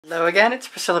Hello again, it's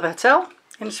Priscilla Batzell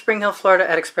in Spring Hill, Florida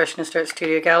at Expressionist Art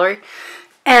Studio Gallery.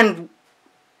 And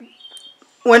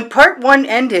when part one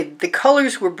ended, the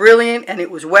colors were brilliant and it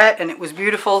was wet and it was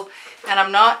beautiful. And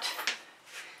I'm not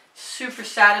super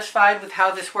satisfied with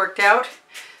how this worked out.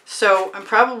 So I'm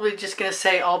probably just going to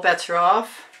say all bets are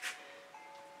off.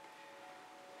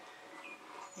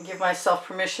 And give myself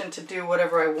permission to do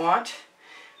whatever I want.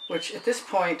 Which at this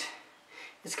point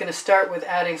is going to start with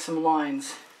adding some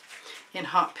lines in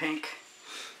hot pink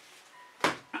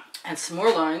and some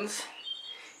more lines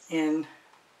in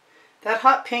that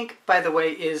hot pink. By the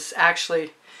way, is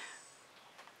actually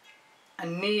a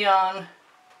neon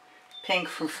pink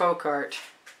from Folk Art.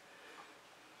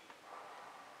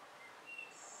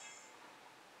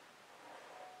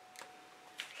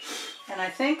 And I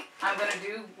think I'm going to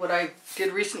do what I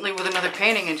did recently with another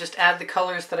painting and just add the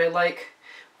colors that I like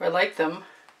where I like them,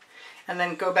 and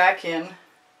then go back in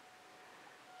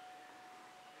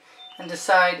and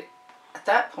decide at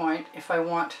that point if I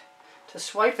want to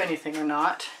swipe anything or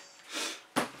not.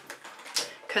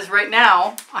 Because right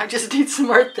now, I just need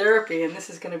some art therapy and this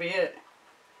is going to be it.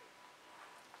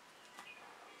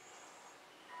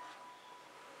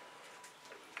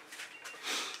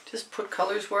 Just put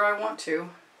colors where I want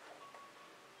to.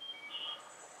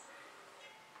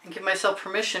 And give myself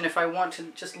permission if I want to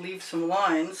just leave some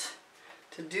lines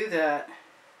to do that.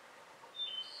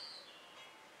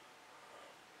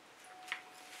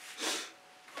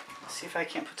 See if I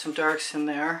can't put some darks in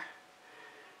there.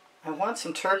 I want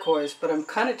some turquoise, but I'm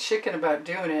kind of chicken about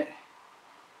doing it.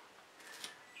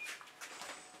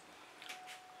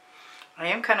 I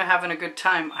am kind of having a good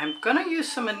time. I'm going to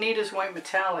use some Anita's white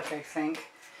metallic, I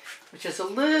think, which is a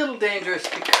little dangerous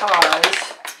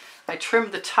because I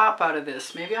trimmed the top out of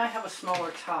this. Maybe I have a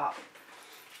smaller top.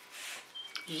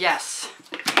 Yes.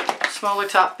 Smaller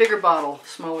top, bigger bottle,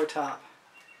 smaller top.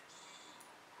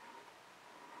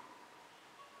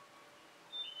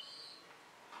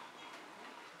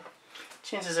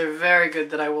 Chances are very good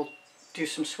that I will do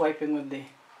some swiping with the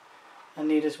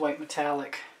Anita's white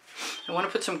metallic. I want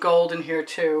to put some gold in here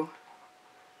too.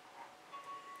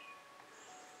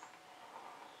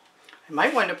 I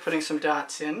might wind up putting some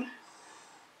dots in.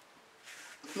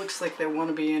 Looks like they want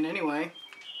to be in anyway.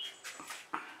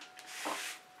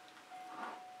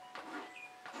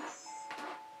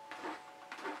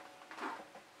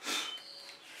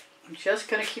 I'm just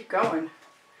going to keep going.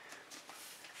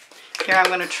 Here I'm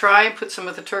going to try and put some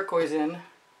of the turquoise in,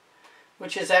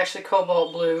 which is actually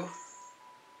cobalt blue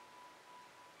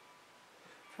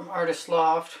from Artist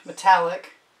Loft,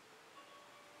 metallic.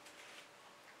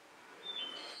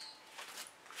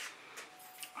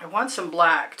 I want some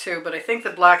black too, but I think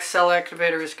the black cell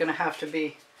activator is going to have to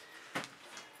be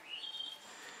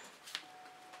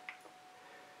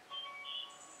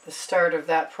the start of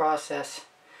that process.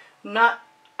 I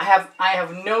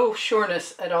have no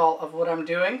sureness at all of what I'm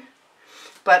doing.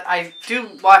 But I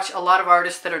do watch a lot of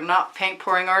artists that are not paint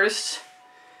pouring artists.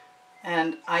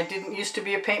 And I didn't used to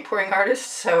be a paint pouring artist,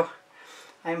 so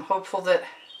I'm hopeful that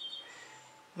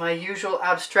my usual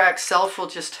abstract self will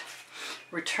just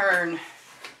return.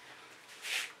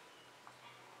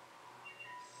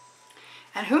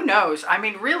 And who knows? I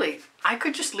mean, really, I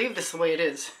could just leave this the way it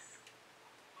is.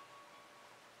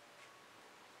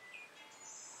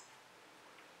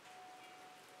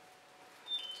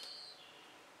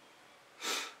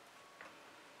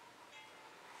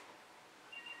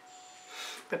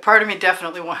 But part of me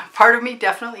definitely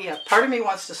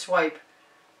wants to swipe.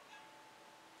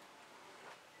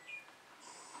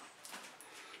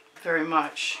 Very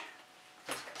much.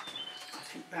 I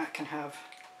think that can have.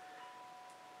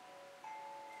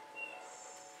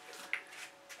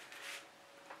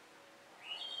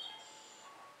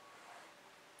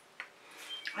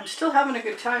 I'm still having a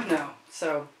good time though,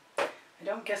 so I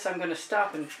don't guess I'm going to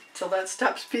stop until that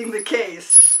stops being the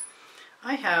case.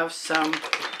 I have some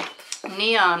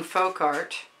neon Folk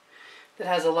Art that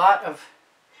has a lot of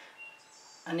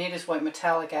Anita's white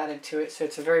metallic added to it, so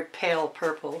it's a very pale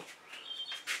purple.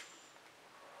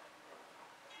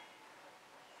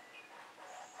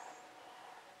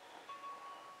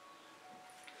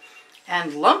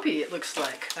 And lumpy, it looks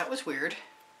like. That was weird.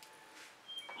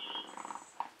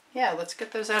 Yeah, let's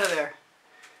get those out of there.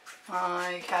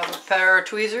 I have a pair of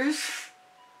tweezers,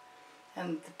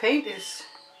 and the paint is,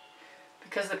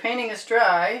 because the painting is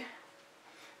dry,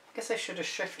 I guess I should have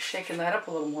shaken that up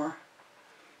a little more.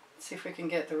 Let's see if we can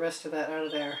get the rest of that out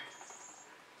of there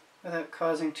without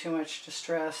causing too much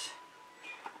distress.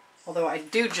 Although I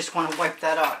do just want to wipe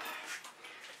that up.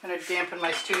 I'm going to dampen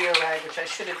my studio rag, which I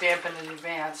should have dampened in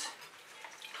advance.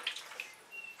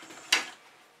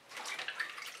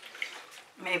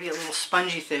 maybe a little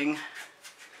spongy thing.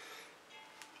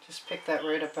 Just pick that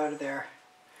right up out of there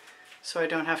so I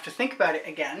don't have to think about it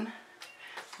again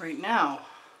right now.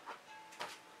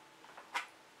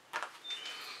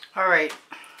 Alright,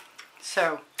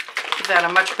 so give that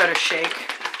a much better shake.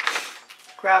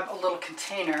 Grab a little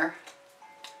container.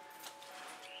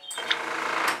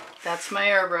 That's my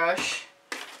airbrush,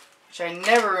 which I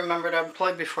never remembered to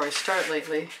unplug before I start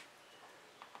lately.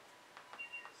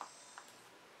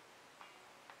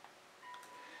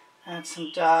 Add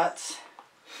some dots,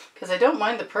 because I don't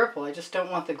mind the purple, I just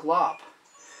don't want the glop,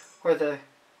 or the,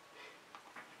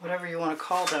 whatever you want to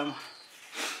call them.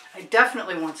 I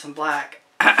definitely want some black.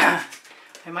 I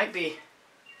might be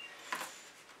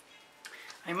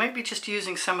just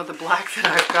using some of the black that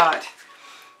I've got.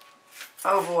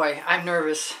 Oh boy, I'm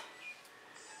nervous.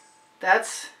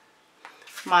 That's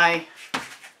my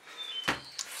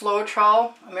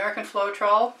Floetrol, American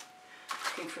Floetrol,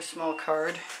 looking for small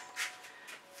card,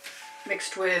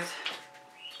 mixed with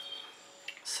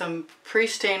some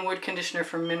pre-stained wood conditioner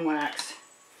from Minwax.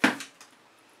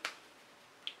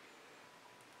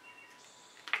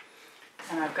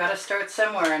 And I've got to start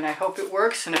somewhere, and I hope it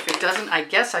works, and if it doesn't, I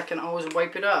guess I can always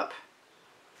wipe it up.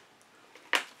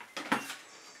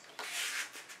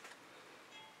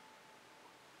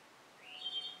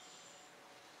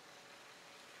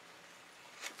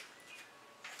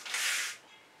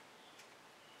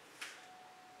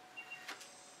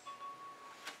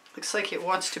 Looks like it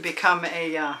wants to become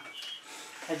a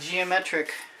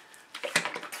geometric.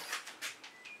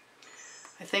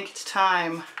 I think it's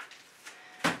time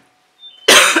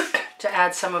to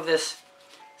add some of this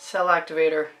cell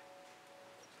activator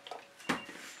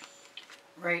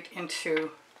right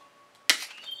into,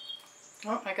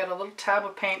 oh, I got a little tab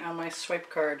of paint on my swipe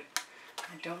card.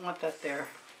 I don't want that there.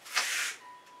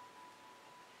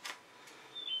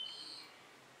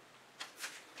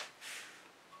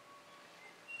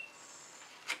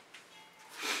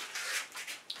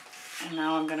 And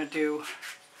now I'm going to do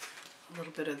a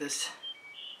little bit of this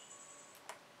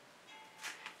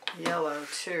yellow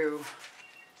too.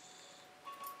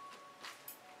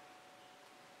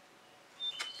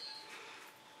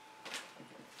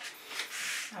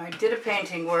 I did a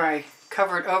painting where I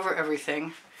covered over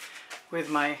everything with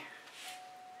my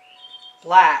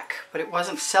black, but it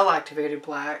wasn't cell activated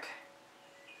black.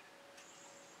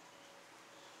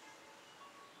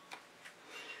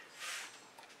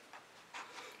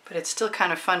 But it's still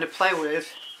kind of fun to play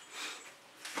with.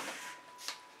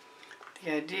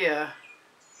 The idea,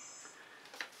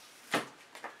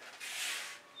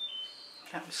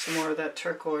 that was some more of that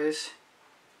turquoise.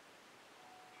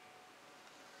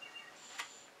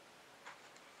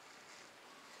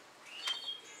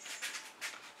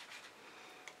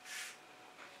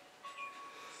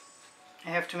 I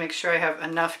have to make sure I have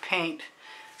enough paint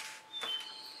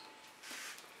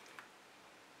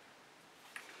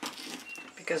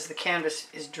because the canvas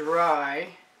is dry.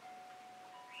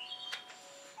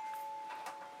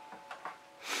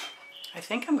 I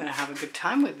think I'm going to have a good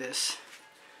time with this.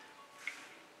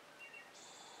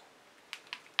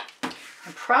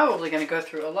 I'm probably going to go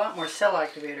through a lot more cell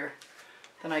activator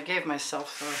than I gave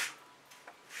myself though.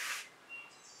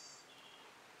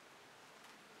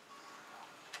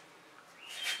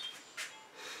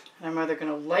 And I'm either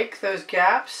going to like those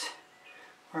gaps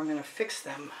or I'm going to fix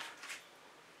them.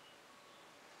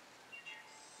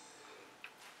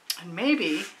 And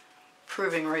maybe,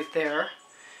 proving right there,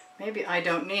 maybe I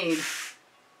don't need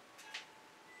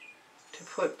to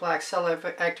put black cell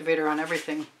activator on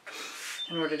everything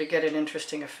in order to get an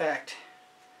interesting effect.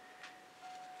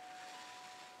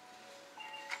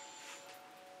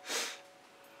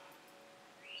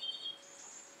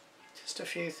 Just a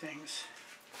few things.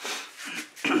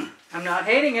 I'm not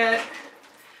hating it.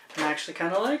 I'm actually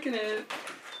kind of liking it.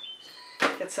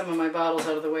 Get some of my bottles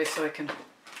out of the way so I can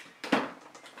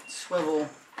swivel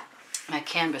my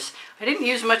canvas. I didn't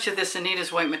use much of this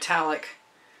Anita's White Metallic.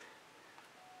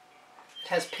 It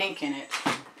has pink in it.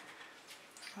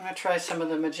 I'm going to try some of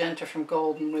the magenta from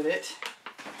Golden with it.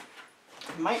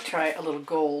 I might try a little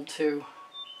gold too.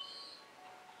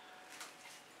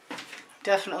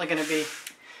 Definitely going to be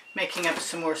making up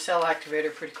some more cell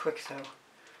activator pretty quick though.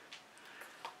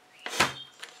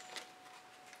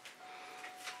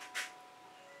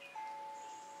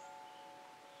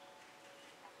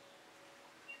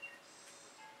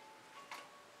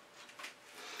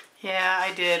 Yeah,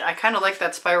 I did. I kind of like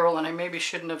that spiral and I maybe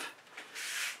shouldn't have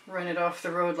run it off the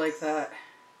road like that.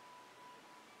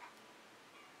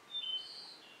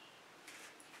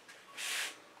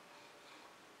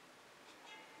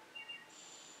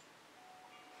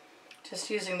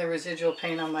 Just using the residual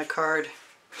paint on my card.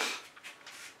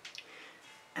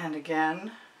 And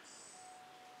again,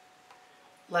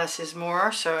 less is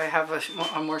more, so I have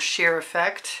a more sheer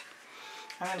effect.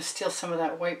 I'm going to steal some of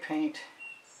that white paint.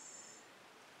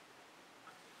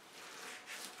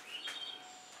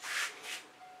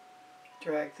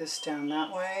 Drag this down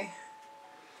that way.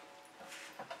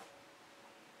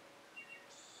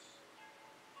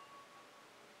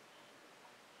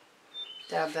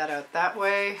 Dab that out that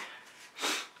way.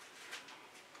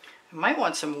 I might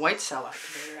want some white cell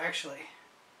activator actually.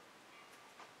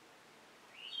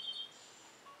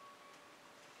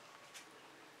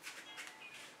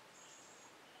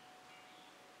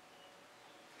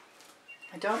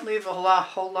 I don't leave a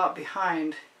whole lot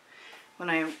behind when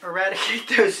I eradicate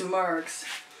those marks.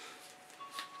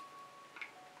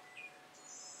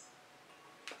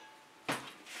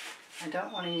 I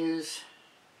don't want to use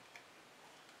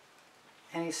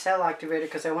any cell activator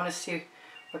because I want to see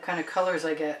what kind of colors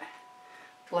I get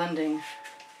blending.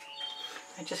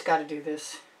 I just got to do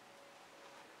this.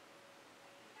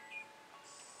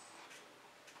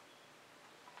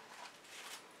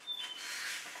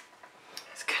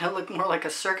 It's going to look more like a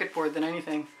circuit board than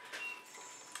anything.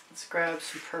 Let's grab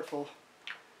some purple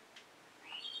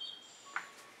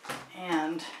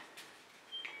and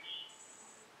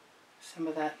some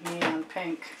of that neon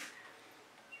pink.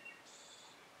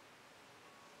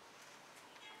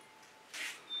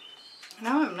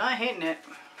 No, I'm not hating it.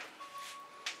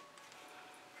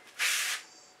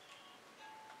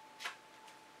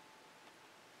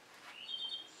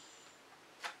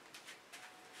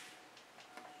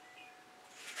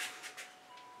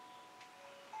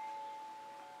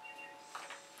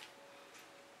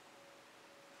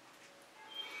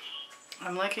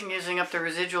 I'm liking using up the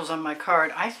residuals on my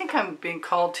card. I think I'm being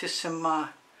called to some,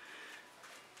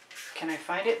 can I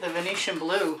find it? The Venetian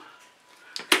blue.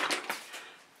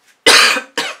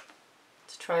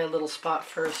 Let's try a little spot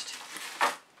first.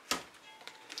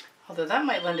 Although that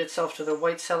might lend itself to the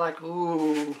white cell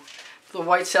the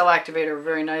white cell activator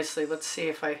very nicely. Let's see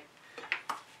if I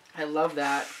love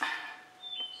that.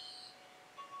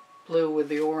 Blue with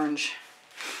the orange.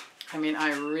 I mean,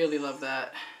 I really love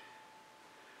that.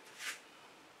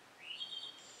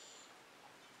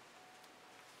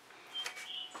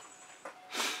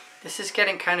 This is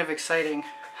getting kind of exciting.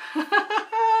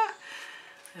 I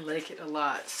like it a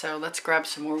lot. So let's grab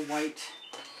some more white.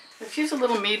 Let's use a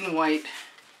little Meeden white.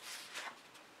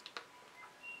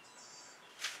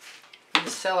 The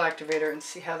cell activator and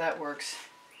see how that works.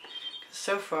 'Cause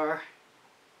so far,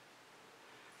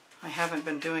 I haven't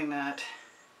been doing that.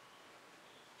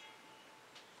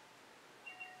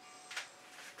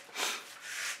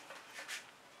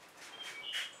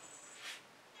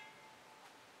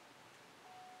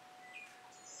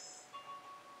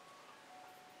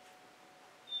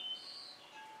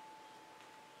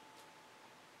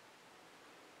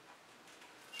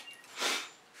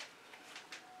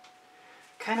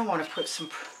 Kind of want to put some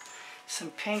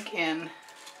pink in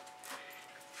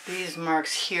these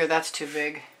marks here. That's too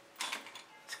big.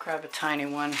 Let's grab a tiny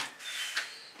one.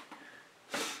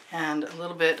 And a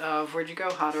little bit of, where'd you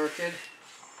go, Hot Orchid?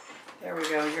 There we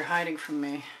go, you're hiding from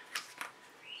me.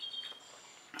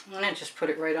 I'm going to just put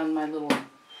it right on my little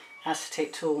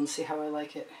acetate tool and see how I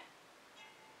like it.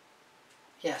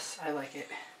 Yes, I like it.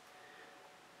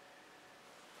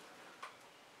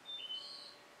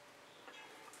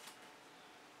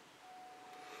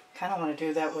 Kind of want to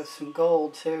do that with some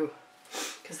gold too,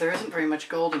 because there isn't very much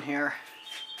gold in here.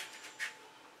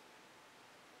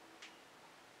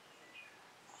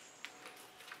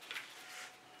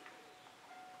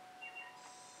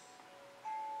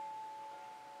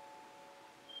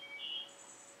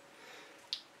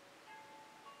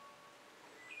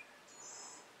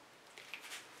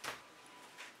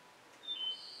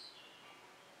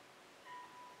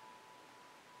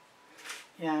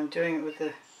 Yeah, I'm doing it with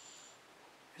the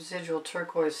residual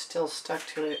turquoise still stuck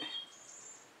to it.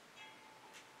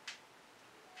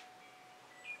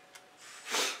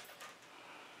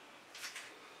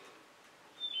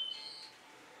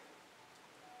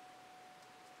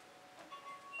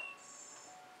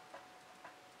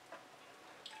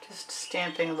 Just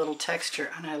stamping a little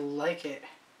texture, and I like it.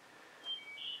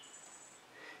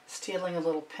 Stealing a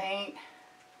little paint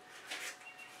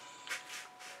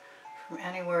from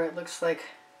anywhere it looks like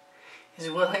is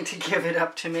willing to give it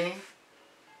up to me.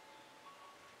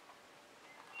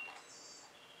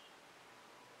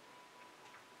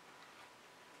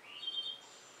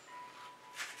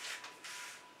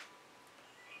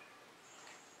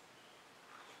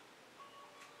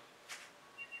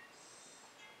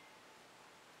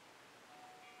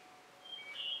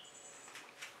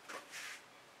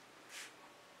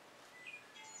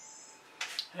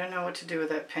 I don't know what to do with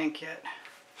that pink yet.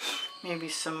 Maybe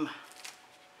some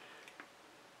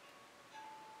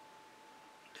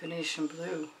Venetian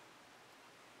blue.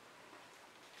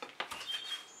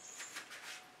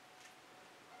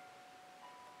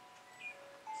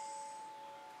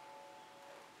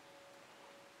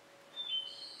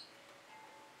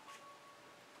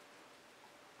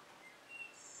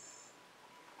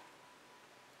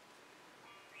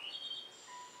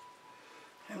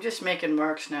 I'm just making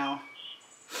marks now.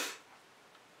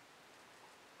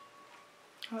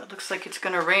 Oh, it looks like it's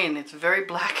going to rain. It's very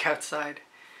black outside.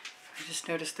 I just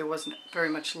noticed there wasn't very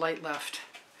much light left.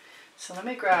 So let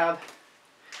me grab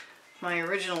my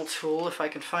original tool if I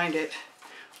can find it,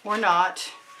 or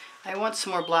not. I want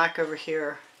some more black over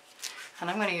here, and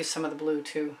I'm going to use some of the blue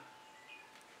too.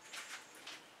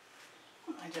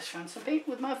 I just found some paint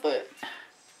with my foot.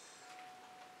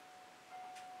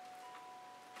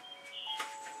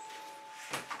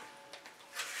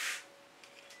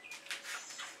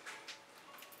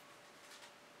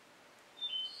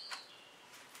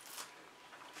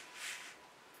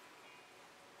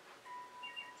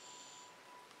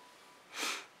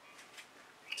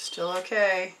 Still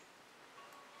okay.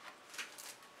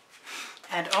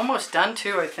 And almost done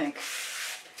too, I think.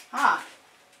 Ah,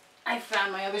 I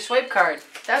found my other swipe card.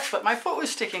 That's what my foot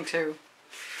was sticking to.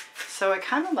 So I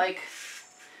kind of like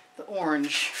the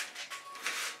orange.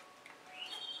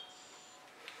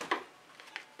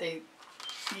 The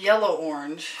yellow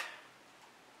orange.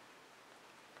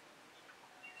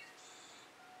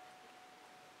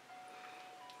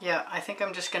 Yeah, I think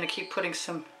I'm just going to keep putting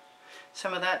some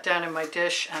of that down in my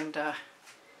dish and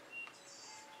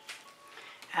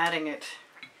adding it.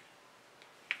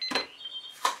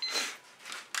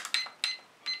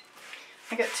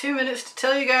 I got 2 minutes to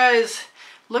tell you guys,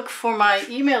 look for my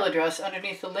email address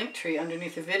underneath the link tree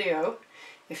underneath the video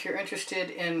if you're interested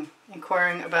in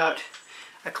inquiring about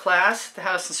a class at the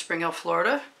house in Spring Hill,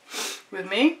 Florida with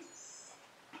me,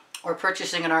 or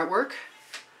purchasing an artwork.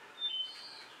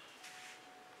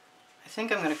 I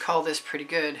think I'm going to call this pretty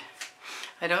good.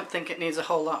 I don't think it needs a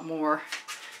whole lot more,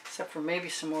 except for maybe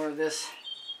some more of this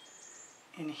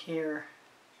in here,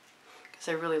 because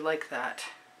I really like that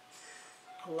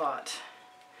a lot.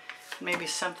 Maybe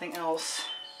something else.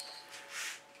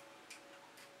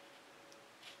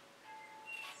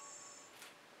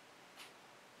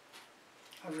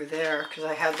 Over there, because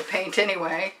I had the paint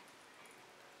anyway.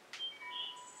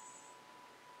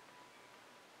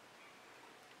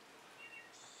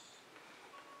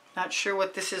 Not sure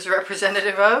what this is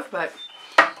representative of, but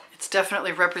it's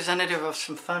definitely representative of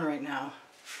some fun right now.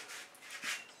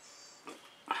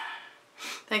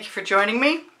 Thank you for joining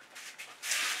me.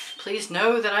 Please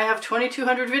know that I have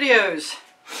 2,200 videos,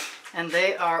 and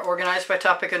they are organized by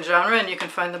topic and genre, and you can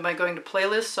find them by going to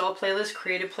playlists, all playlists,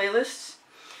 creative playlists.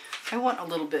 I want a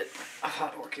little bit of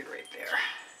hot orchid right there.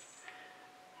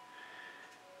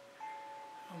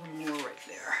 A little more right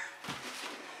there.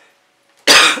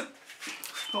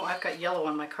 Oh, I've got yellow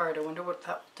on my card. I wonder what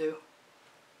that will do.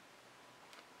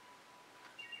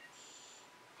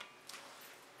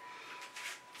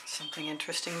 Something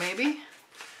interesting, maybe.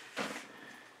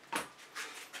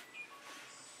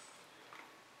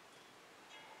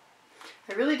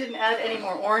 I really didn't add any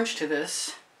more orange to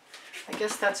this. I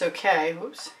guess that's okay.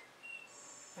 Whoops.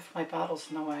 Left my bottles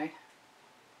in the way.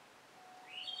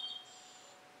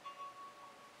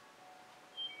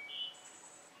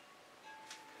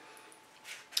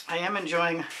 I am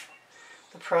enjoying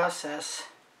the process.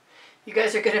 You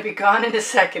guys are going to be gone in a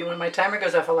second. When my timer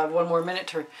goes off, I'll have 1 more minute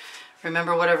to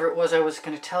remember whatever it was I was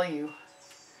going to tell you.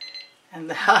 And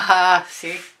haha,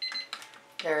 see?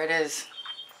 There it is.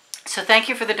 So thank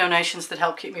you for the donations that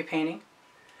help keep me painting.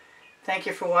 Thank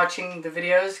you for watching the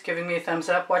videos, giving me a thumbs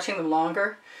up, watching them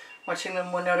longer, watching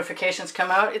them when notifications come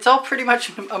out. It's all pretty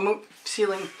much a moot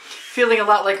feeling a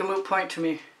lot like a moot point to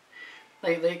me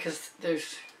lately, because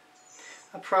there's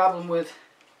a problem with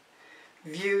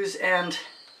views and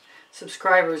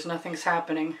subscribers. Nothing's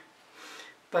happening.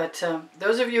 But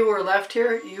those of you who are left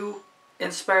here, you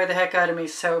inspire the heck out of me.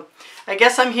 So I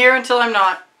guess I'm here until I'm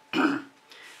not.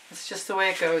 It's just the way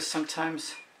it goes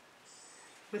sometimes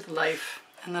with life.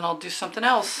 And then I'll do something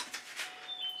else.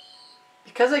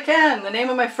 Because I can. The name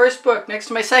of my first book next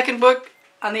to my second book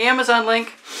on the Amazon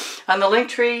link, on the link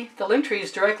tree. The link tree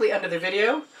is directly under the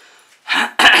video.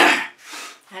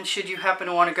 And should you happen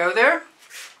to want to go there,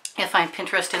 you'll find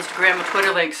Pinterest, Instagram, and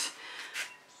Twitter links.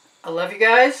 I love you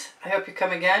guys. I hope you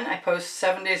come again. I post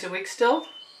 7 days a week still.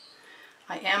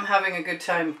 I am having a good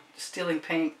time stealing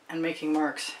paint and making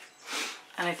marks.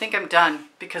 And I think I'm done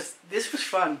because this was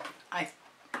fun.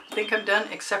 I think I'm done,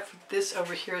 except for this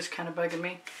over here is kind of bugging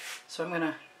me. So I'm going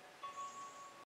to